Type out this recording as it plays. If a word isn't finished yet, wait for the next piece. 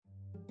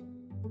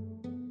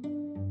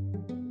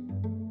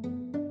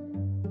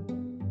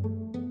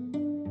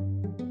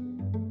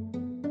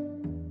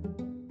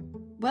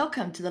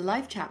Welcome to the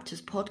Life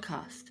Chapters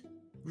podcast.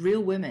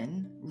 Real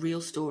women, real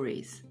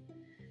stories.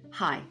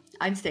 Hi,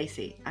 I'm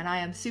Stacey, and I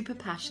am super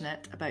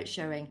passionate about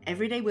showing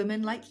everyday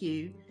women like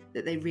you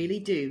that they really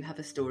do have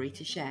a story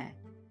to share.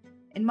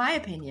 In my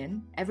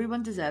opinion,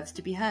 everyone deserves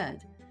to be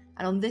heard,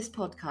 and on this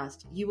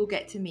podcast, you will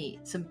get to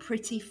meet some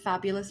pretty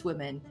fabulous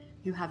women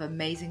who have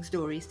amazing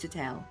stories to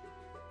tell.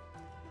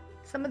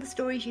 Some of the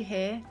stories you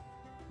hear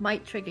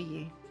might trigger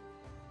you,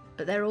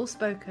 but they're all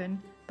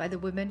spoken by the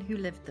women who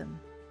lived them.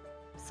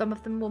 Some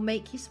of them will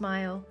make you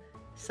smile,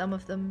 some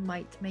of them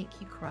might make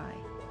you cry.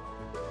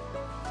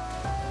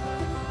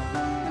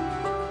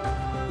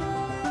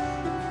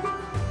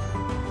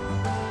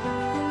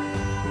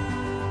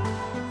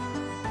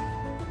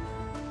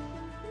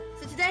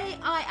 So today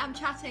I am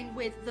chatting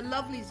with the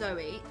lovely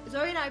Zoe.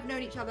 Zoe and I have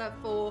known each other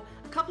for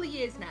a couple of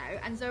years now,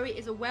 and Zoe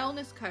is a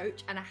wellness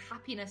coach and a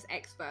happiness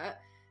expert,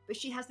 but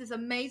she has this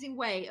amazing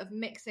way of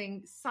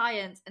mixing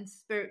science and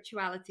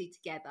spirituality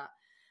together.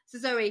 So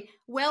Zoe,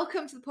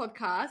 welcome to the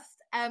podcast.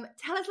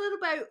 Tell us a little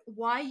about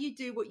why you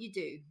do what you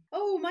do.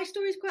 Oh, my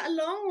story is quite a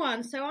long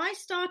one. So I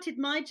started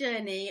my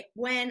journey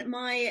when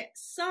my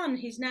son,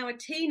 who's now a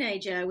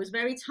teenager, was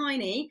very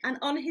tiny, and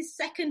on his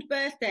second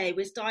birthday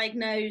was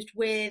diagnosed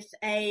with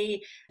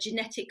a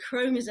genetic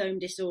chromosome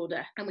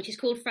disorder, and which is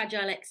called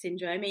Fragile X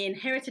syndrome. He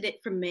inherited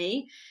it from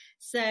me.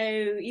 So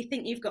you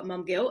think you've got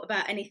mum guilt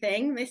about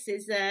anything. This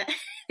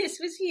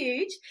was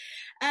huge.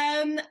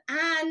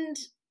 And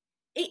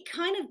it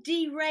kind of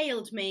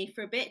derailed me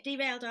for a bit,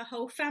 derailed our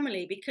whole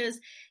family, because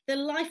the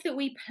life that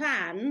we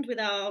planned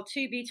with our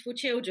two beautiful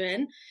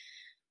children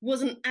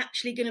wasn't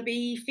actually going to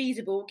be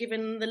feasible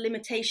given the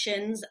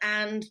limitations,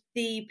 and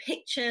the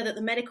picture that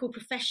the medical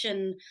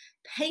profession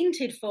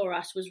painted for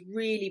us was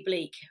really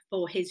bleak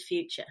for his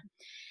future.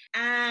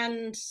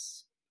 And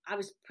I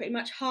was pretty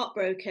much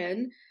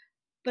heartbroken.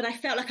 But I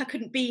felt like I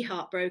couldn't be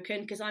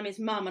heartbroken because I'm his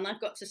mum and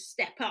I've got to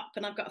step up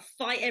and I've got to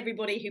fight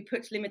everybody who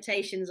puts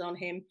limitations on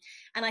him.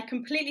 And I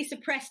completely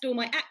suppressed all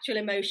my actual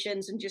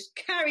emotions and just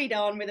carried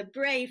on with a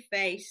brave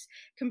face,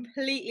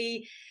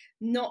 completely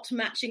not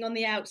matching on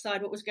the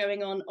outside what was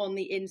going on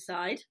the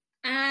inside.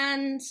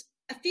 And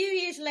a few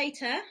years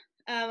later,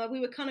 we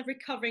were kind of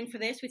recovering for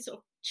this. We'd sort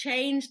of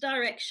changed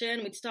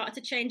direction. We'd started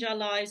to change our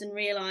lives and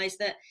realised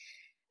that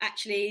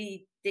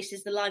actually this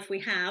is the life we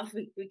have.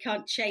 We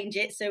can't change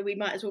it, so we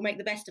might as well make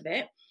the best of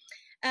it.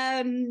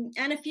 And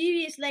a few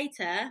years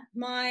later,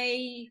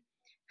 my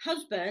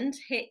husband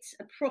hit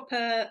a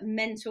proper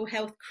mental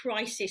health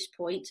crisis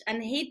point,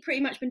 and he'd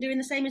pretty much been doing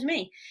the same as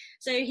me.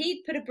 So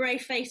he'd put a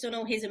brave face on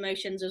all his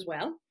emotions as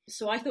well.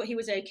 So I thought he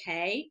was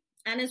okay.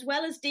 And as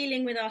well as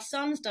dealing with our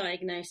son's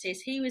diagnosis,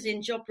 he was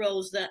in job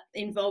roles that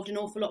involved an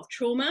awful lot of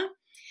trauma.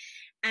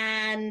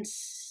 And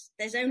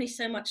there's only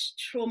so much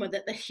trauma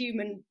that the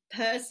human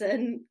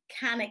person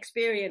can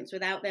experience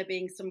without there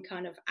being some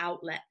kind of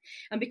outlet.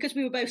 And because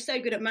we were both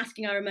so good at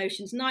masking our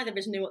emotions, neither of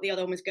us knew what the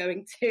other one was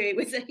going to. It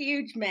was a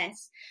huge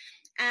mess.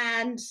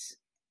 And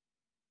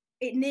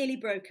it nearly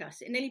broke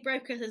us. It nearly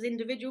broke us as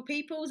individual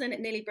peoples, and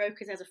it nearly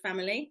broke us as a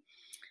family.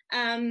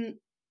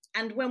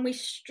 And when we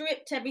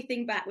stripped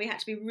everything back, we had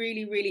to be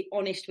really, really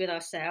honest with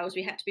ourselves.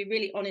 We had to be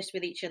really honest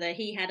with each other.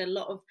 He had a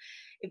lot of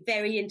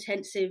very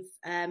intensive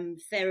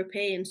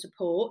therapy and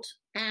support.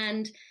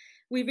 And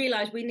we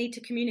realised we need to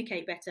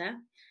communicate better.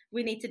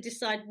 We need to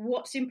decide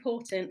what's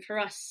important for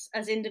us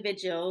as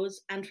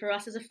individuals and for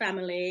us as a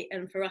family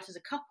and for us as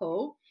a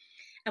couple.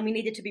 And we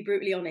needed to be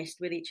brutally honest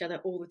with each other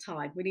all the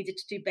time. We needed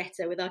to do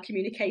better with our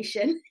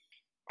communication.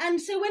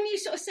 And so when you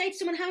sort of say to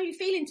someone, how are you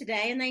feeling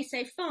today? And they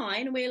say,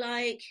 fine. We're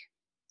like,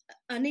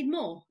 I need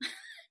more.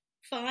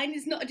 Fine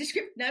is not a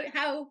descriptive. No,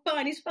 how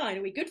fine is fine?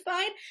 Are we good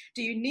fine?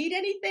 Do you need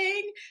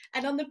anything?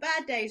 And on the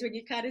bad days when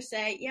you kind of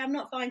say, yeah, I'm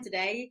not fine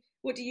today,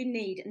 what do you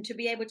need? And to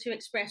be able to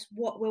express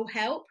what will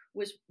help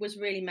was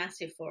really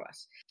massive for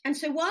us. And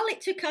so while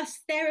it took us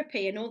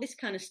therapy and all this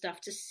kind of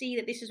stuff to see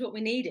that this is what we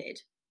needed,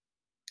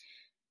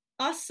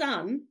 our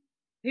son,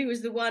 who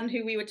was the one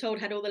who we were told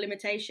had all the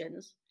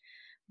limitations,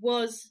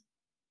 was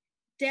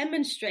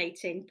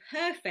demonstrating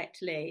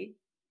perfectly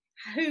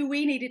who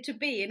we needed to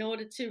be in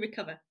order to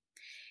recover.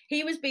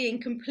 He was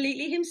being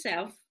completely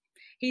himself.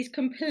 He's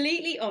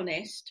completely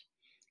honest.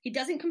 He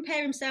doesn't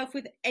compare himself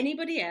with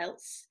anybody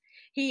else.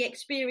 He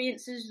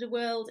experiences the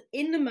world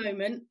in the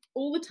moment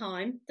all the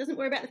time, doesn't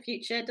worry about the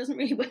future, isn't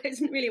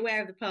really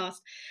aware of the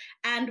past.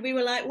 And we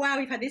were like, wow,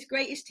 we've had this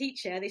greatest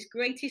teacher, this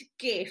greatest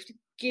gift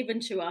given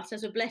to us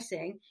as a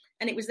blessing,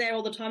 and it was there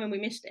all the time and we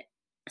missed it.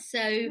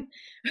 So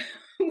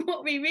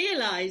what we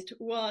realised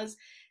was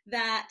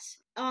that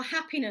our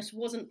happiness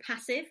wasn't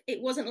passive.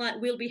 It wasn't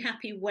like we'll be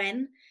happy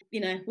when,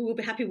 we will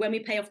be happy when we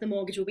pay off the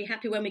mortgage. We'll be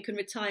happy when we can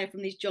retire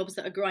from these jobs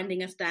that are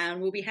grinding us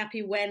down. We'll be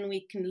happy when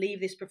we can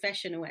leave this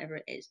profession or whatever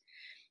it is.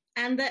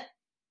 And that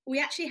we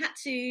actually had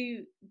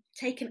to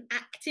take an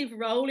active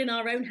role in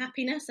our own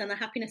happiness and the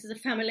happiness as a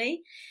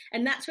family.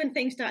 And that's when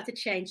things started to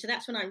change. So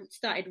that's when I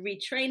started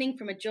retraining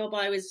from a job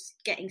I was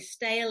getting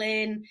stale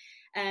in.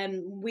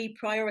 We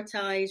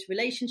prioritized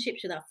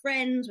relationships with our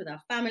friends, with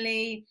our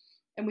family,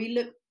 and we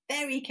looked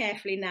very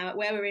carefully now at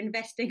where we're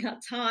investing our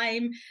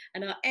time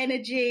and our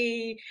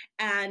energy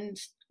and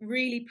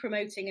really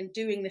promoting and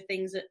doing the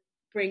things that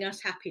bring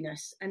us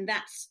happiness. And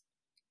that's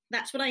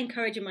what I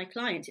encourage in my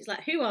clients. It's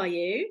like, who are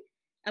you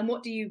and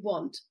what do you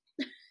want?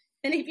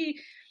 And if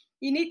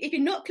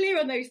you're not clear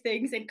on those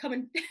things, then come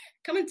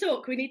and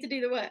talk. We need to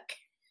do the work,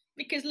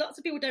 because lots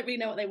of people don't really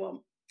know what they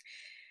want.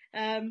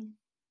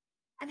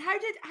 And how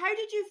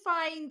did you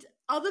find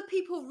other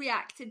people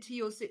reacted to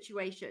your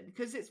situation?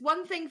 Because it's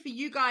one thing for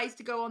you guys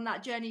to go on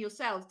that journey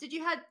yourselves. Do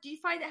you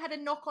find it had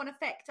a knock-on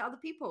effect to other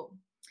people?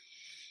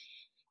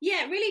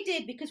 Yeah, it really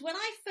did, because when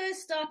I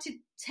first started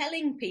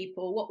telling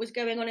people what was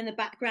going on in the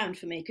background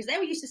for me, because they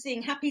were used to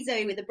seeing happy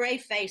Zoe with a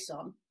brave face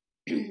on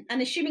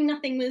and assuming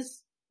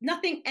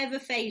nothing ever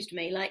fazed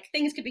me. Like,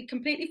 things could be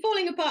completely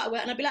falling apart at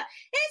work and I'd be like,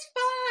 it's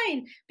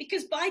fine,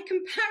 because by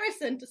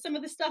comparison to some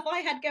of the stuff I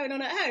had going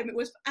on at home,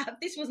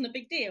 this wasn't a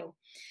big deal.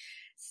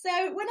 So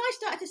when I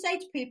started to say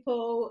to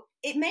people,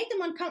 it made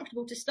them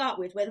uncomfortable to start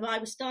with, whether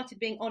I started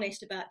being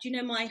honest about,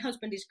 my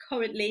husband is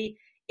currently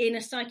in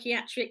a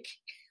psychiatric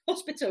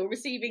hospital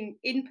receiving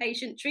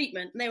inpatient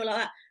treatment. And they were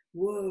like,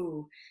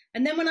 whoa.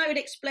 And then when I would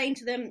explain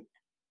to them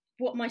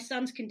what my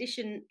son's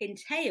condition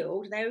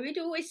entailed, they would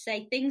always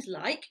say things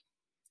like,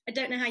 I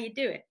don't know how you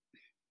do it.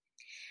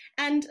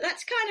 And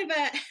that's kind of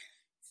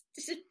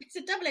it's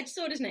a double-edged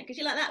sword, isn't it? Because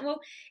you're like that,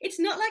 well, it's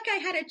not like I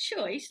had a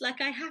choice, like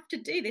I have to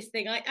do this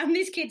thing. I'm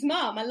this kid's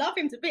mom. I love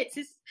him to bits.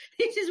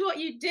 This is what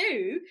you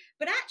do.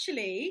 But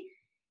actually,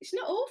 it's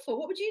not awful.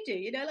 What would you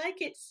do?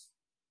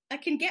 I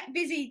can get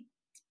busy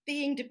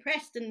being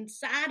depressed and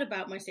sad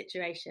about my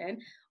situation,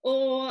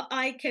 or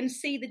I can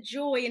see the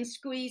joy and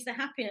squeeze the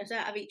happiness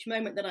out of each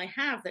moment that I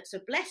have. That's a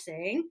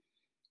blessing.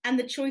 And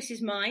the choice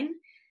is mine.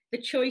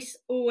 The choice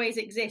always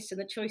exists and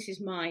the choice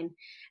is mine.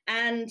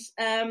 And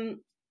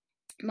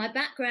my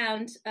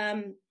background,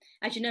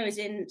 as you know, is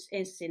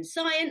in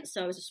science.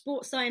 So I was a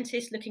sports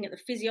scientist looking at the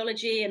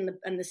physiology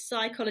and the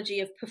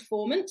psychology of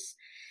performance.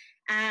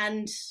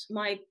 And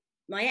my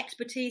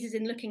expertise is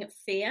in looking at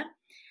fear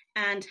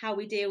and how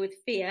we deal with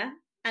fear.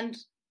 And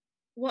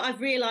what I've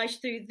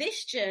realized through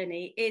this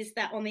journey is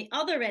that on the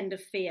other end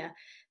of fear,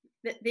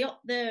 that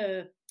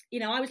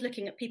I was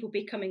looking at people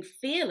becoming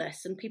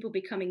fearless and people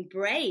becoming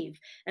brave.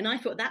 And I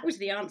thought that was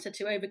the answer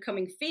to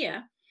overcoming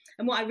fear.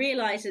 And what I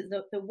realized is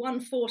that the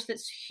one force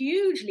that's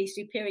hugely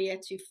superior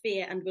to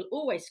fear and will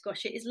always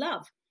squash it is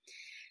love,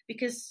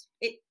 because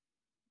it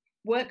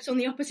works on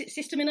the opposite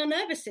system in our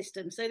nervous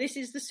system. So this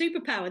is the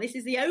superpower. This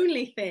is the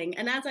only thing.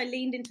 And as I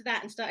leaned into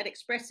that and started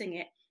expressing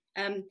it,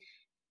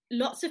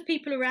 lots of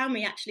people around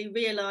me actually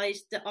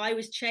realized that I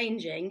was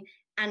changing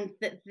and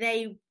that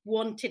they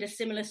wanted a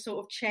similar sort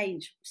of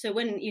change. So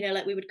when,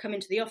 we would come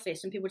into the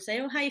office and people would say,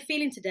 oh, how are you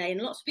feeling today?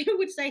 And lots of people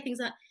would say things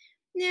like,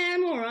 yeah,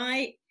 I'm all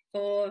right,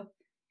 or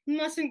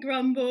mustn't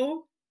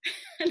grumble.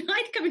 And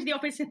I'd come into the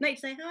office and they'd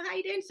say, oh, how are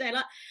you doing today?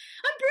 Like,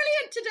 I'm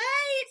brilliant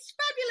today. It's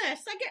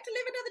fabulous. I get to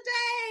live another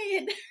day.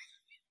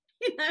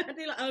 And, I'd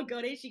be like, oh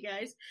God, here she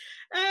goes.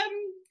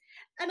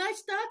 And I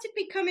started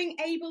becoming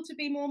able to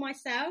be more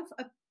myself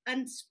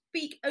and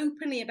speak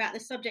openly about the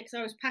subjects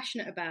I was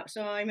passionate about.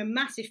 So I'm a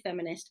massive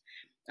feminist.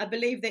 I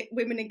believe that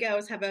women and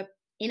girls have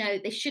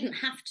they shouldn't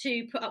have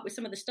to put up with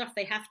some of the stuff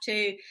they have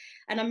to.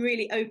 And I'm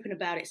really open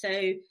about it.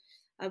 So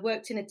I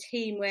worked in a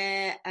team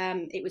where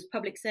it was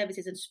public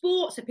services and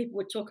sports. So people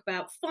would talk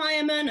about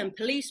firemen and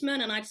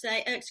policemen. And I'd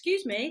say,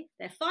 excuse me,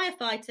 they're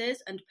firefighters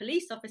and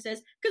police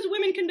officers, because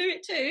women can do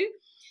it too.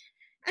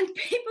 And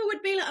people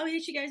would be like, oh, here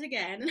she goes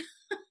again. And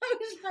I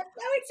was like,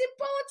 no, it's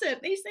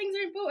important. These things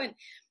are important.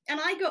 And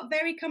I got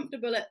very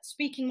comfortable at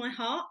speaking my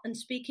heart and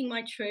speaking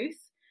my truth.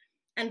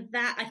 And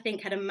that, I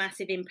think, had a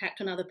massive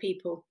impact on other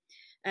people,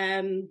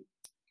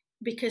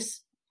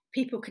 because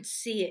people could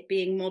see it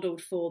being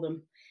modeled for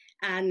them.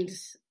 And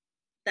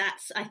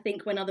that's, I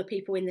think, when other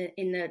people in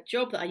the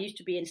job that I used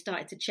to be in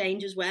started to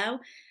change as well.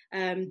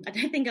 I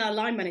don't think our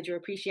line manager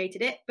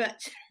appreciated it,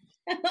 but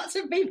lots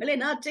of people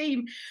in our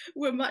team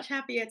were much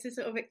happier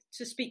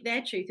to speak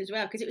their truth as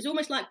well, because it was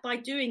almost like by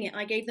doing it,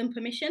 I gave them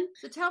permission.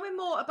 So tell me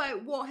more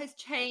about what has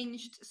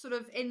changed sort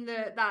of in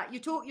that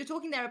you're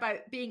talking there about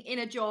being in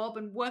a job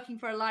and working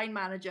for a line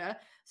manager.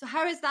 So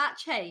how has that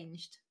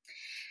changed?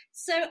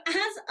 So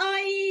as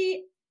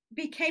I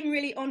became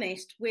really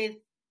honest with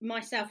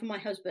myself and my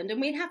husband,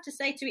 and we'd have to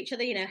say to each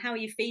other, how are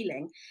you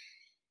feeling?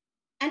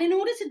 And in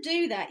order to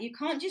do that, you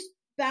can't just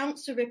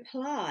bounce a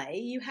reply.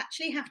 You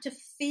actually have to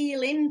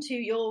feel into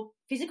your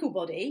physical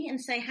body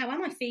and say, how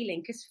am I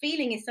feeling? Because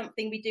feeling is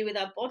something we do with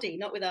our body,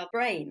 not with our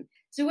brain.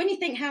 So when you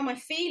think, how am I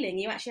feeling?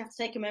 You actually have to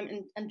take a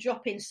moment and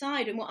drop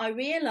inside. And what I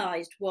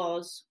realized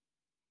was,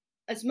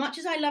 as much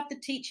as I loved the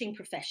teaching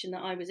profession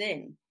that I was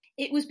in,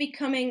 it was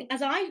becoming,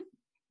 as I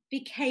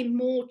became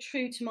more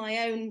true to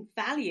my own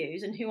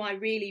values and who I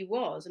really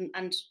was,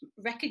 and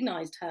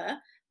recognized her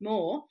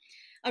more,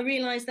 I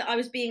realized that I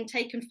was being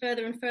taken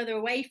further and further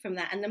away from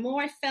that. And the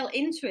more I fell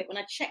into it, when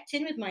I checked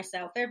in with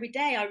myself every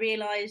day, I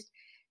realized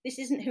this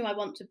isn't who I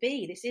want to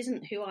be. This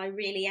isn't who I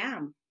really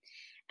am.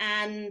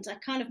 And I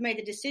kind of made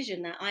the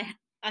decision that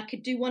I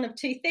could do one of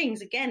two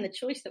things. Again, the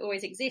choice that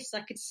always exists.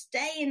 I could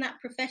stay in that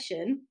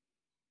profession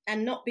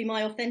and not be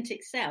my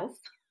authentic self,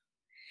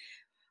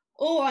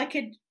 or I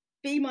could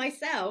be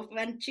myself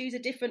and choose a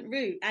different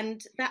route.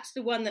 And that's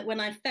the one that when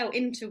I felt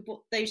into what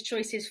those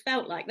choices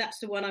felt like, that's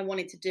the one I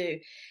wanted to do.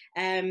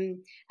 And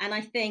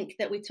I think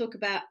that we talk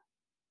about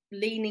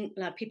leaning,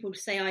 like people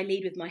say I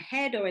lead with my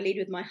head or I lead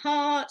with my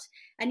heart.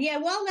 And yeah,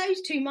 while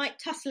those two might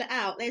tussle it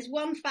out, there's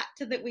one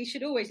factor that we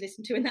should always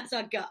listen to, and that's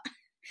our gut.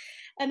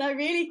 And I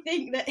really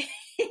think that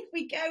if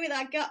we go with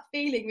our gut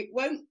feeling, it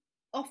won't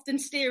often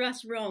steer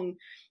us wrong,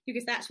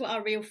 because that's what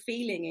our real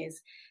feeling is.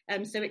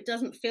 So it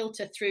doesn't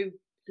filter through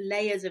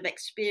layers of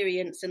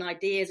experience and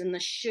ideas and the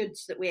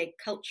shoulds that we're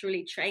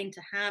culturally trained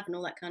to have and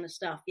all that kind of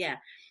stuff. Yeah,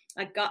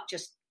 our gut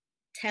just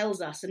tells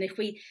us. And if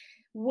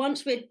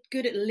once we're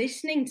good at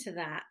listening to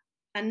that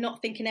and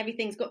not thinking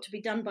everything's got to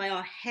be done by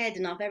our head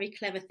and our very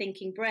clever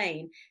thinking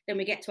brain, then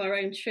we get to our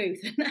own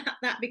truth, and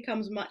that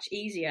becomes much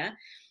easier.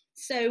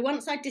 So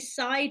once I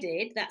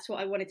decided that's what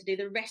I wanted to do,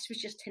 the rest was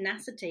just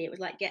tenacity. It was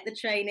like, get the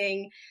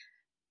training,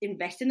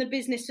 invest in the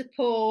business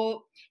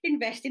support,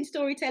 invest in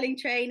storytelling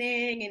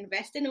training,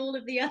 invest in all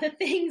of the other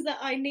things that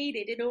I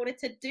needed in order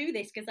to do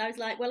this. Because I was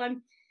like, well,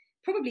 I'm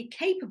probably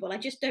capable. I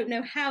just don't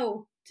know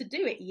how to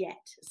do it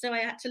yet. So I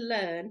had to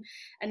learn.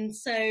 And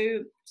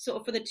so sort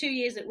of for the 2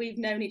 years that we've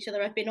known each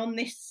other, I've been on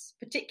this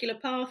particular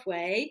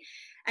pathway.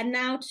 And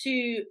now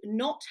to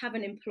not have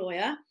an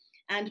employer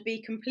and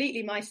be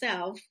completely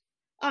myself,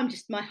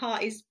 my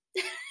heart is,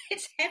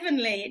 it's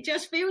heavenly. It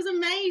just feels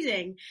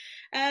amazing.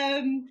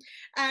 And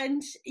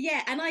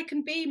I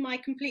can be my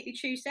completely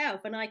true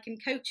self, and I can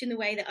coach in the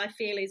way that I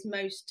feel is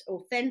most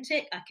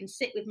authentic. I can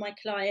sit with my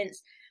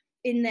clients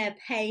in their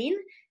pain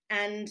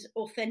and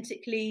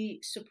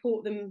authentically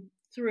support them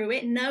through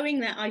it,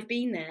 knowing that I've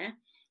been there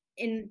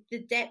in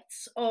the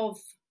depths of,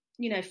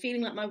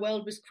 feeling like my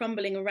world was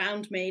crumbling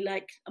around me,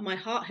 like my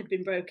heart had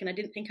been broken. I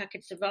didn't think I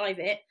could survive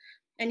it.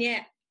 And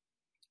yet,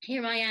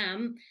 here I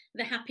am,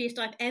 the happiest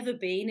I've ever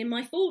been in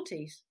my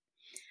 40s.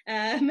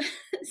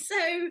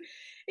 So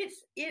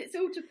it's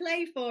all to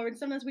play for. And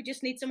sometimes we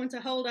just need someone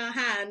to hold our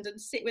hand and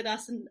sit with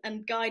us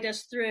and guide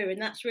us through.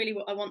 And that's really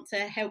what I want to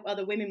help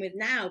other women with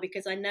now,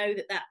 because I know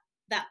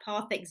that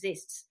path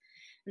exists.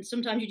 And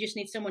sometimes you just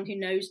need someone who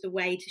knows the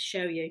way to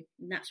show you.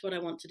 And that's what I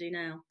want to do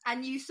now.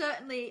 And you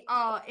certainly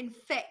are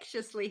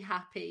infectiously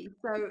happy.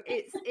 So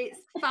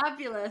it's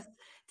fabulous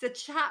to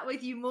chat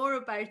with you more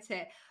about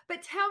it.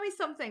 But tell me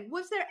something.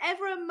 Was there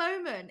ever a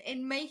moment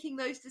in making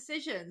those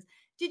decisions?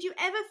 Did you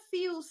ever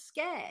feel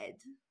scared?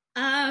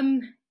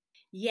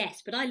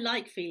 Yes, but I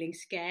like feeling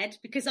scared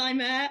because I'm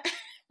a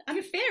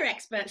fear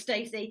expert,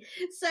 Stacey.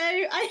 So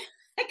I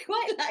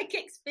quite like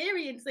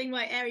experiencing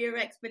my area of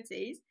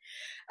expertise.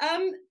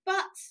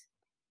 But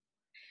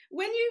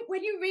when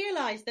you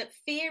realise that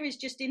fear is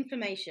just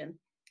information,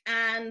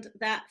 and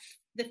that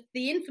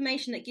the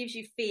information that gives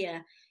you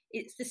fear,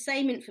 it's the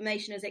same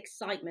information as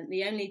excitement.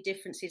 The only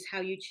difference is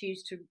how you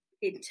choose to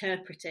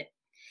interpret it.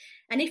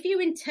 And if you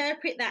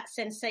interpret that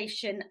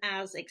sensation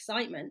as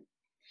excitement,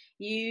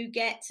 you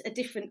get a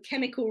different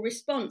chemical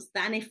response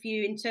than if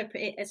you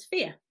interpret it as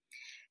fear.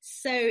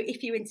 So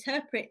if you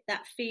interpret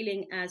that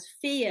feeling as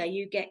fear,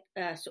 you get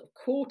sort of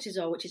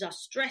cortisol, which is our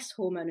stress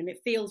hormone, and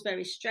it feels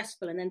very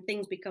stressful, and then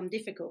things become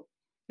difficult.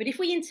 But if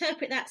we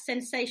interpret that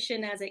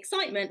sensation as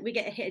excitement, we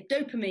get a hit of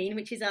dopamine,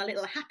 which is our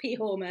little happy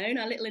hormone,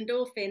 our little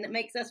endorphin that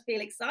makes us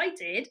feel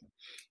excited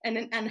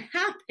and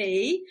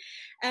happy.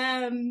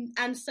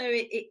 And so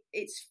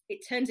it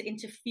turns it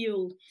into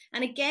fuel.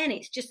 And again,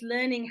 it's just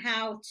learning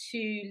how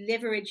to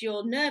leverage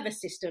your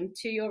nervous system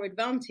to your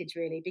advantage,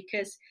 really,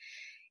 because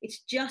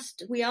it's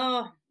just, we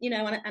are,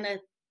 on a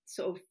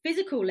sort of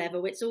physical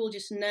level, it's all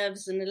just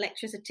nerves and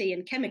electricity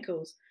and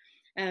chemicals.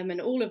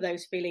 And all of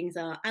those feelings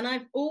are. And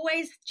I've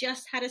always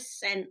just had a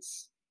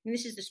sense, and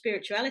this is the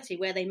spirituality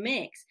where they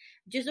mix,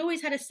 just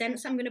always had a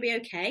sense I'm going to be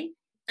okay.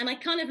 And I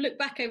kind of look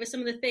back over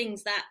some of the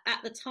things that at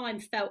the time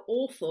felt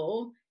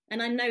awful,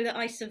 and I know that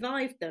I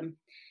survived them.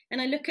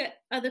 And I look at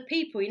other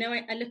people,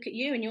 I look at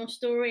you and your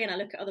story, and I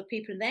look at other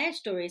people and their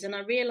stories, and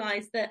I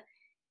realize that,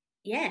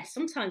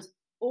 sometimes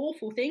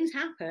awful things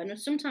happen, and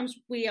sometimes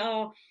we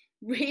are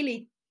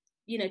really,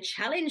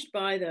 challenged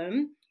by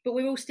them, but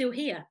we're all still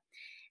here.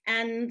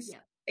 And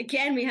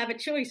again, we have a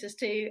choice as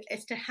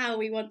to how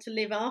we want to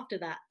live after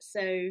that.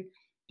 So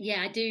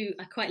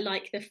I quite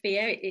like the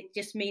fear. It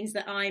just means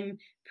that I'm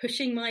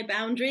pushing my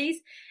boundaries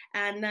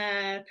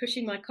and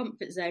pushing my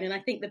comfort zone. And I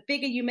think the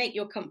bigger you make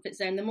your comfort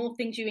zone, the more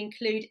things you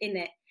include in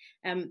it,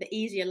 the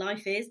easier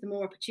life is, the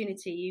more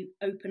opportunity you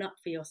open up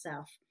for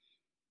yourself.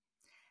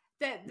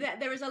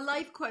 There is a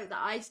life quote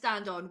that I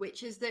stand on,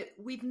 which is that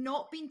we've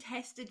not been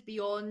tested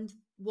beyond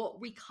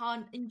what we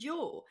can't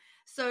endure.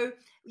 So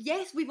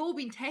yes, we've all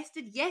been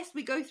tested. Yes,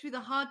 we go through the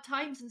hard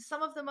times, and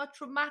some of them are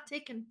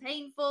traumatic and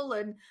painful.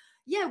 And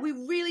we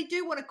really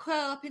do want to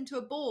curl up into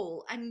a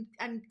ball and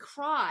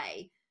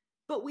cry,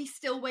 but we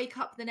still wake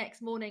up the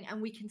next morning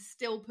and we can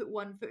still put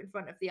one foot in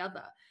front of the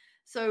other.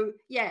 So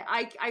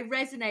I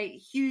resonate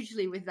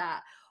hugely with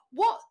that.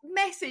 what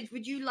message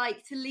would you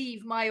like to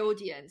leave my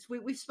audience?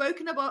 We've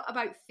spoken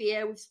about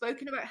fear. We've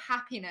spoken about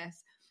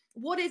happiness.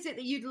 What is it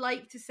that you'd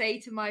like to say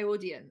to my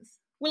audience?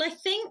 Well, I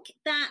think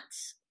that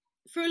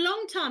for a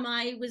long time,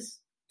 I was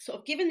sort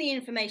of given the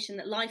information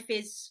that life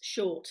is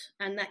short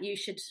and that you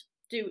should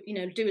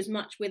do as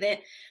much with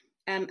it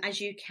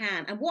as you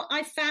can. And what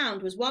I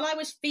found was, while I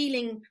was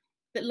feeling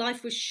that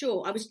life was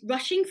short, I was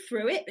rushing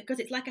through it because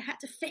it's like I had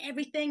to fit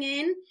everything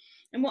in.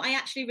 And what I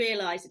actually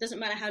realized, it doesn't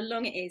matter how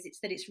long it is, it's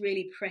that it's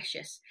really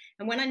precious.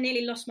 And when I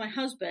nearly lost my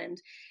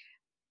husband,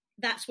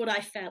 that's what I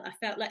felt. I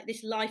felt like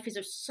this life is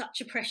such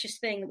a precious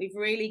thing that we've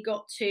really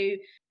got to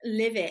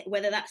live it,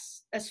 whether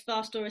that's as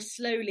fast or as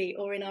slowly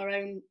or in our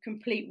own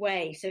complete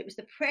way. So it was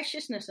the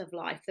preciousness of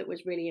life that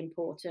was really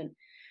important.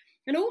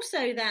 And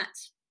also that,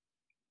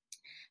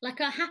 like,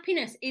 our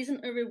happiness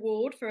isn't a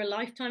reward for a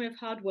lifetime of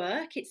hard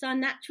work. It's our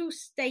natural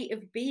state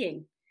of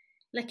being.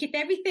 Like, if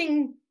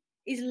everything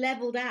is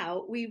leveled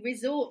out, we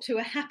resort to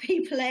a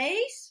happy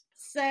place.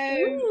 So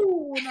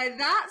now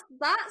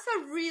that's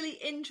a really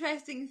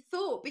interesting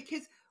thought,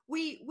 because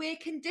we're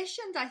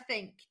conditioned, I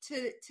think,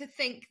 to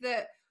think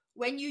that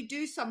when you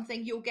do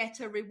something, you'll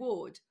get a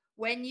reward.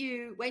 When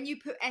you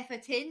put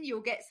effort in, you'll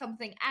get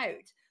something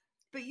out.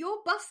 But you're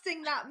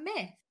busting that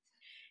myth.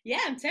 Yeah,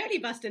 I'm totally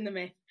busting the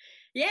myth.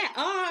 Yeah,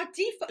 our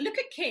default, look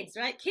at kids,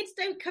 right? Kids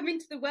don't come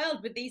into the world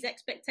with these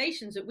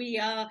expectations that we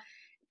are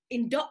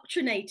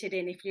indoctrinated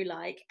in, if you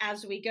like,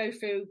 as we go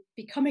through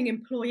becoming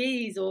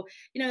employees, or,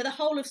 the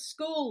whole of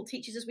school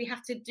teaches us we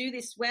have to do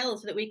this well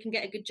so that we can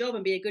get a good job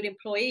and be a good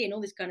employee and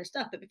all this kind of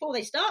stuff. But before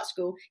they start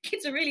school,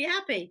 kids are really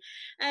happy.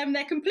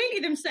 They're completely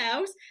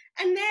themselves,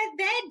 and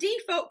their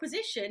default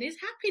position is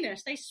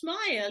happiness. They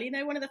smile.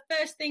 One of the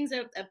first things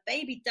a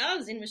baby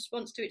does in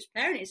response to its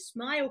parent is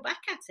smile back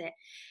at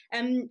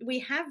it. We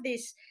have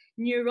this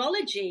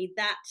neurology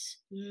that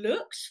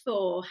looks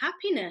for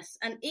happiness,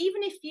 and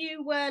even if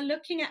you were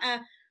looking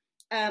at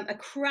a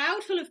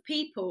crowd full of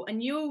people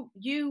and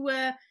you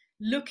were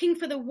looking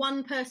for the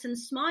one person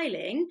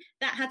smiling,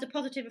 that has a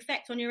positive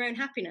effect on your own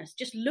happiness.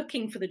 Just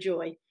looking for the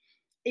joy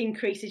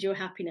increases your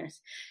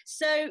happiness.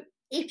 So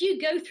if you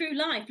go through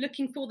life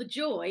looking for the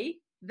joy,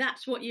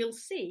 that's what you'll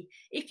see.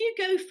 If you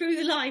go through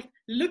the life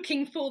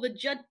looking for the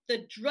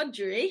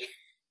drudgery,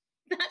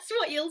 that's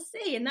what you'll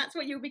see, and that's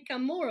what you'll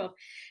become more of.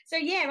 So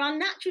yeah, our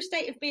natural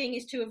state of being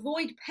is to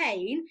avoid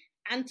pain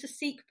and to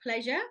seek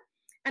pleasure.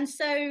 And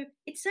so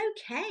it's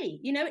okay.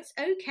 It's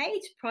okay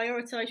to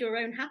prioritize your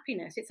own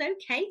happiness. It's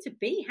okay to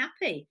be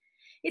happy.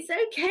 It's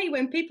okay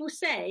when people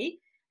say,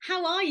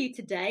 "How are you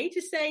today?" to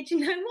say, "Do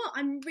you know what?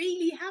 I'm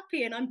really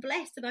happy and I'm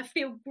blessed and I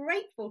feel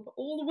grateful for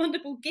all the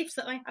wonderful gifts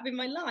that I have in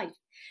my life."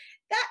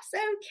 That's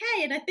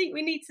okay. And I think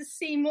we need to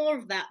see more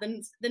of that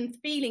than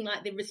feeling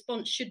like the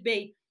response should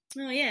be,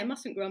 "Oh yeah,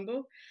 mustn't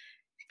grumble."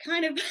 It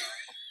kind of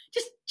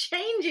just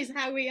changes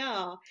how we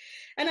are.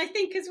 And I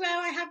think as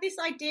well, I have this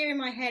idea in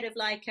my head of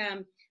like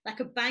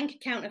a bank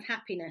account of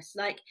happiness.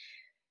 Like,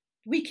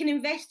 we can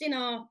invest in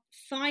our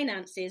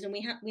finances, and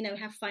we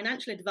have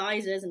financial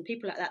advisors and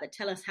people like that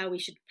tell us how we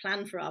should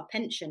plan for our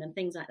pension and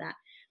things like that.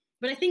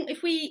 But I think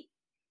if we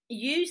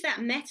use that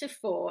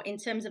metaphor in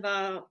terms of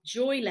our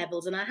joy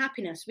levels and our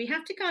happiness, we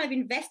have to kind of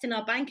invest in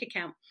our bank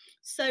account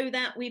so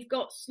that we've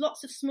got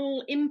lots of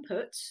small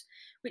inputs,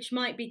 which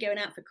might be going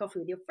out for coffee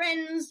with your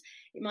friends.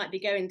 It might be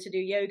going to do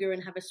yoga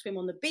and have a swim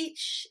on the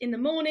beach in the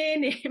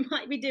morning. It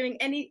might be doing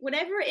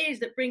whatever it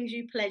is that brings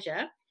you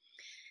pleasure,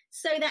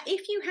 so that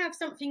if you have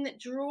something that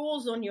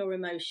draws on your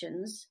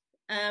emotions,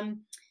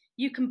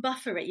 you can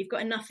buffer it. You've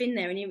got enough in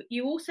there, and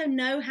you also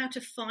know how to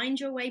find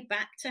your way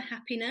back to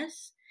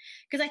happiness.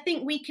 Because I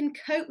think we can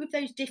cope with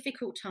those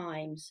difficult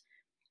times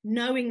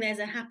knowing there's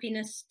a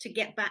happiness to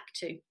get back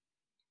to.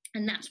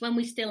 And that's when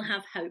we still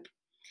have hope.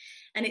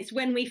 And it's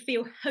when we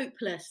feel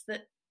hopeless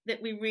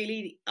that we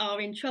really are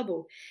in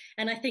trouble.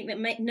 And I think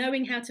that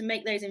knowing how to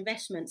make those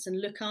investments and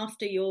look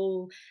after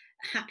your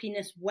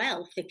happiness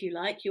wealth, if you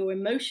like, your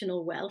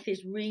emotional wealth,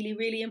 is really,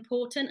 really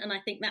important. And I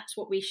think that's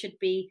what we should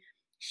be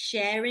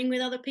sharing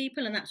with other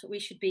people. And that's what we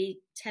should be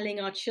telling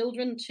our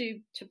children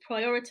to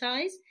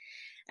prioritize.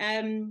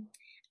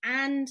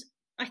 And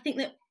I think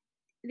that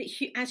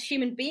as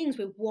human beings,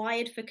 we're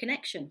wired for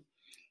connection.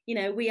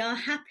 We are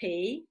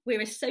happy.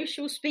 We're a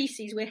social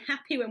species. We're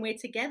happy when we're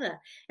together.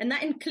 And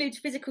that includes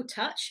physical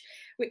touch,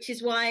 which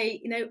is why,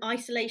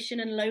 isolation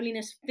and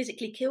loneliness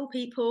physically kill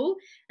people,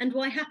 and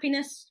why having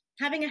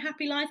a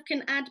happy life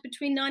can add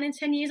between 9 and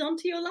 10 years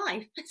onto your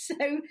life.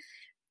 So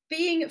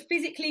being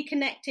physically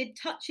connected,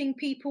 touching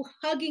people,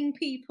 hugging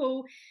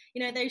people,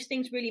 those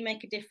things really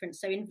make a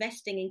difference. So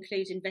investing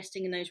includes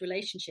investing in those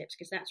relationships,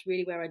 because that's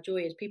really where our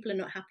joy is. People are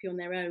not happy on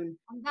their own.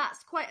 And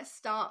that's quite a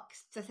stark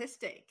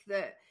statistic,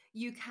 that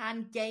you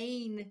can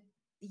gain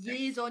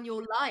years on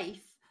your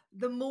life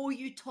the more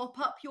you top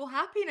up your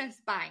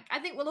happiness bank. I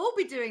think we'll all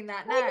be doing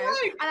that now.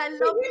 And I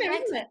love the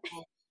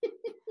metaphor.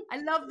 I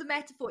love the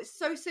metaphor. It's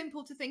so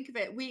simple to think of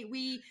it.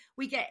 We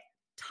get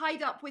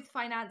tied up with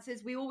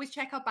finances. We always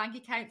check our bank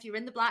account. You're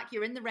in the black,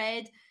 you're in the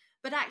red.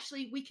 But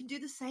actually, we can do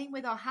the same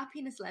with our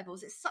happiness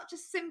levels. It's such a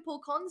simple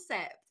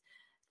concept.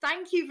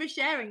 Thank you for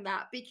sharing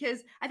that,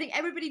 because I think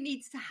everybody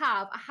needs to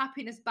have a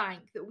happiness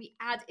bank that we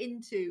add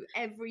into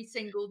every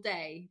single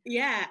day.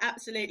 Yeah,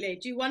 absolutely.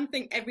 Do one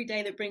thing every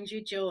day that brings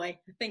you joy.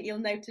 I think you'll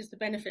notice the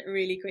benefit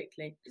really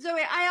quickly.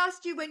 Zoe, I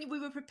asked you when we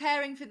were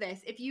preparing for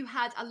this if you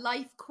had a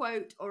life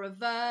quote or a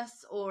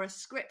verse or a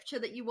scripture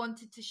that you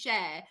wanted to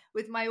share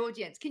with my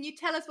audience. Can you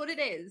tell us what it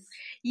is?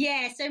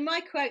 Yeah, so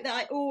my quote that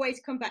I always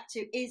come back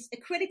to is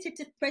accredited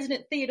to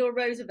President Theodore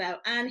Roosevelt,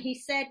 and he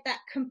said that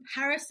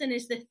comparison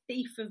is the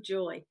thief of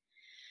joy.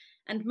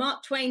 And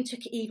Mark Twain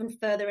took it even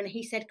further, and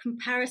he said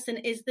comparison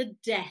is the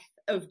death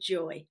of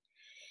joy.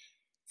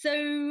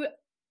 So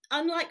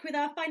unlike with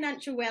our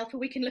financial wealth, where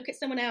we can look at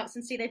someone else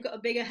and see they've got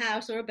a bigger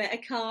house or a better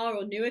car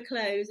or newer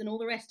clothes and all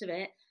the rest of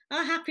it,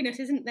 our happiness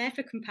isn't there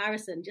for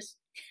comparison. Just,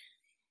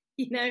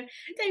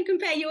 don't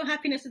compare your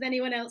happiness with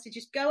anyone else's.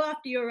 Just go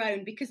after your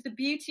own, because the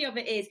beauty of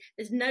it is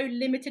there's no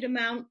limited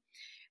amount.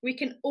 We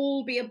can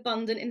all be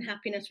abundant in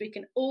happiness. We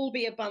can all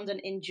be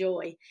abundant in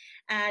joy.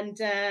 And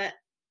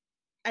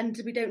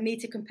we don't need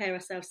to compare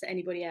ourselves to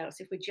anybody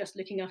else if we're just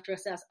looking after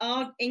ourselves.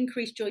 Our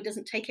increased joy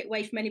doesn't take it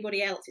away from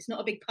anybody else. It's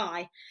not a big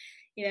pie,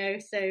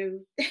 so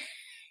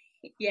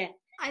yeah.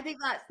 I think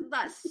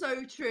that's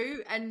so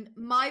true. And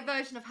my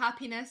version of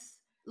happiness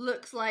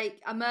looks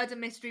like a murder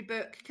mystery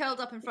book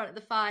curled up in front of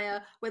the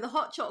fire with a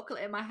hot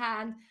chocolate in my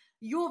hand.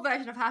 Your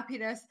version of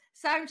happiness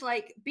sounds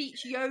like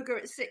beach yoga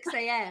at 6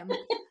 a.m.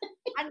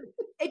 And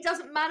it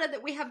doesn't matter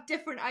that we have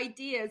different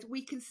ideas.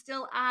 We can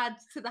still add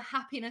to the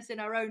happiness in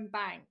our own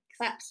banks.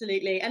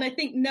 Absolutely. And I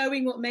think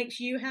knowing what makes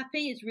you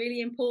happy is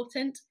really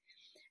important.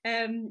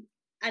 And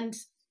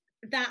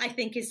that, I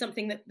think, is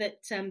something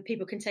that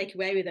people can take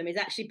away with them, is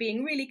actually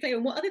being really clear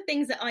on what are the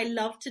things that I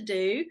love to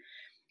do.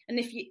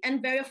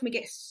 And very often we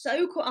get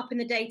so caught up in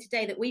the day to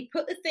day that we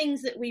put the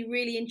things that we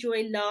really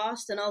enjoy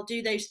last, and I'll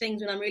do those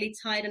things when I'm really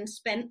tired and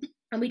spent,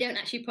 and we don't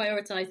actually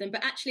prioritize them.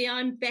 But actually,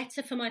 I'm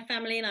better for my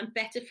family and I'm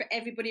better for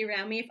everybody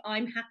around me if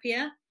I'm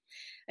happier.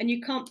 And you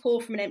can't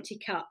pour from an empty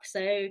cup. So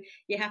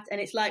you have to,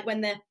 and it's like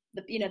when the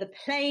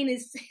plane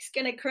is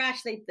going to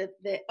crash,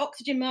 the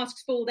oxygen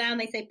masks fall down,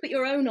 they say, put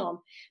your own on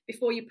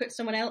before you put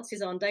someone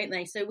else's on, don't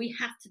they? So we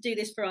have to do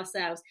this for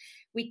ourselves.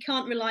 We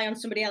can't rely on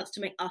somebody else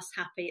to make us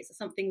happy. It's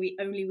something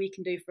we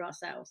can do for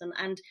ourselves.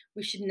 And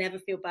we should never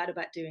feel bad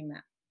about doing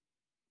that.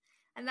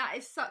 And that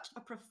is such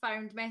a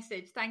profound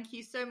message. Thank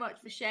you so much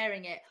for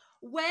sharing it.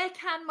 Where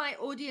can my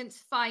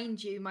audience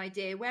find you, my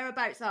dear?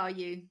 Whereabouts are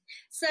you?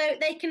 So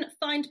they can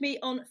find me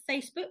on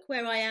Facebook,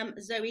 where I am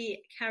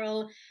Zoe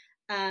Carroll,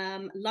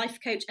 life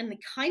coach and the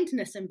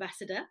kindness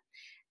ambassador.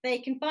 They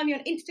can find me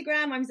on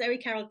Instagram, I'm Zoe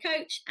Carroll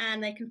Coach,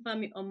 and they can find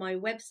me on my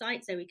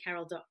website,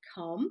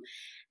 zoecarroll.com.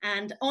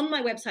 And on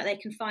my website, they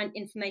can find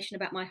information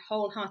about my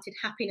Wholehearted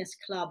Happiness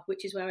Club,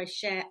 which is where I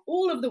share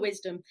all of the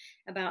wisdom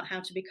about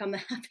how to become the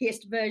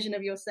happiest version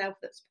of yourself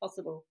that's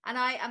possible. And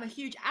I am a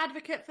huge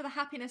advocate for the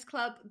Happiness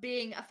Club,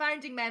 being a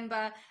founding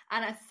member,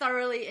 and I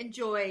thoroughly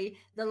enjoy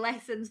the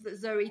lessons that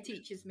Zoe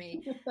teaches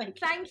me.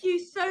 Thank you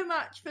so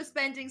much for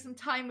spending some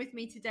time with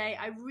me today.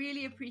 I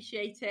really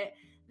appreciate it.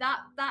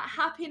 That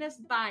happiness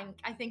bank,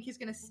 I think, is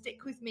going to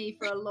stick with me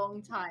for a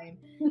long time.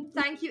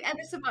 Thank you ever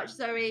so much,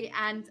 Zoe,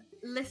 and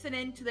listen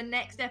in to the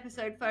next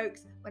episode,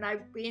 folks, when I'll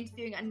be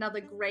interviewing another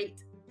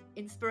great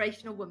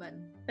inspirational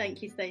woman.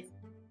 Thank you, Stacey.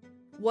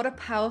 What a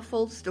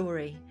powerful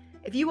story.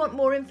 If you want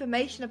more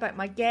information about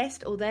my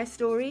guest or their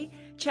story,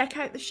 check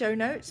out the show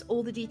notes.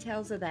 All the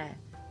details are there.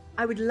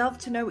 I would love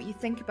to know what you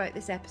think about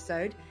this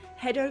episode.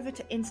 Head over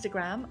to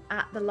Instagram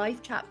at the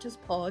Life Chapters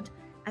Pod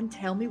and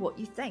tell me what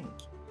you think.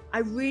 I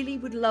really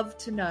would love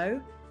to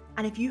know.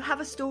 And if you have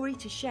a story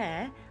to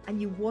share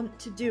and you want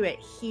to do it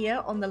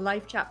here on the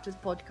Life Chapters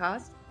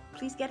podcast,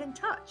 please get in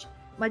touch.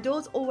 My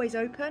door's always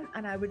open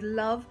and I would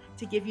love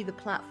to give you the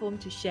platform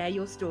to share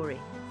your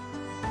story.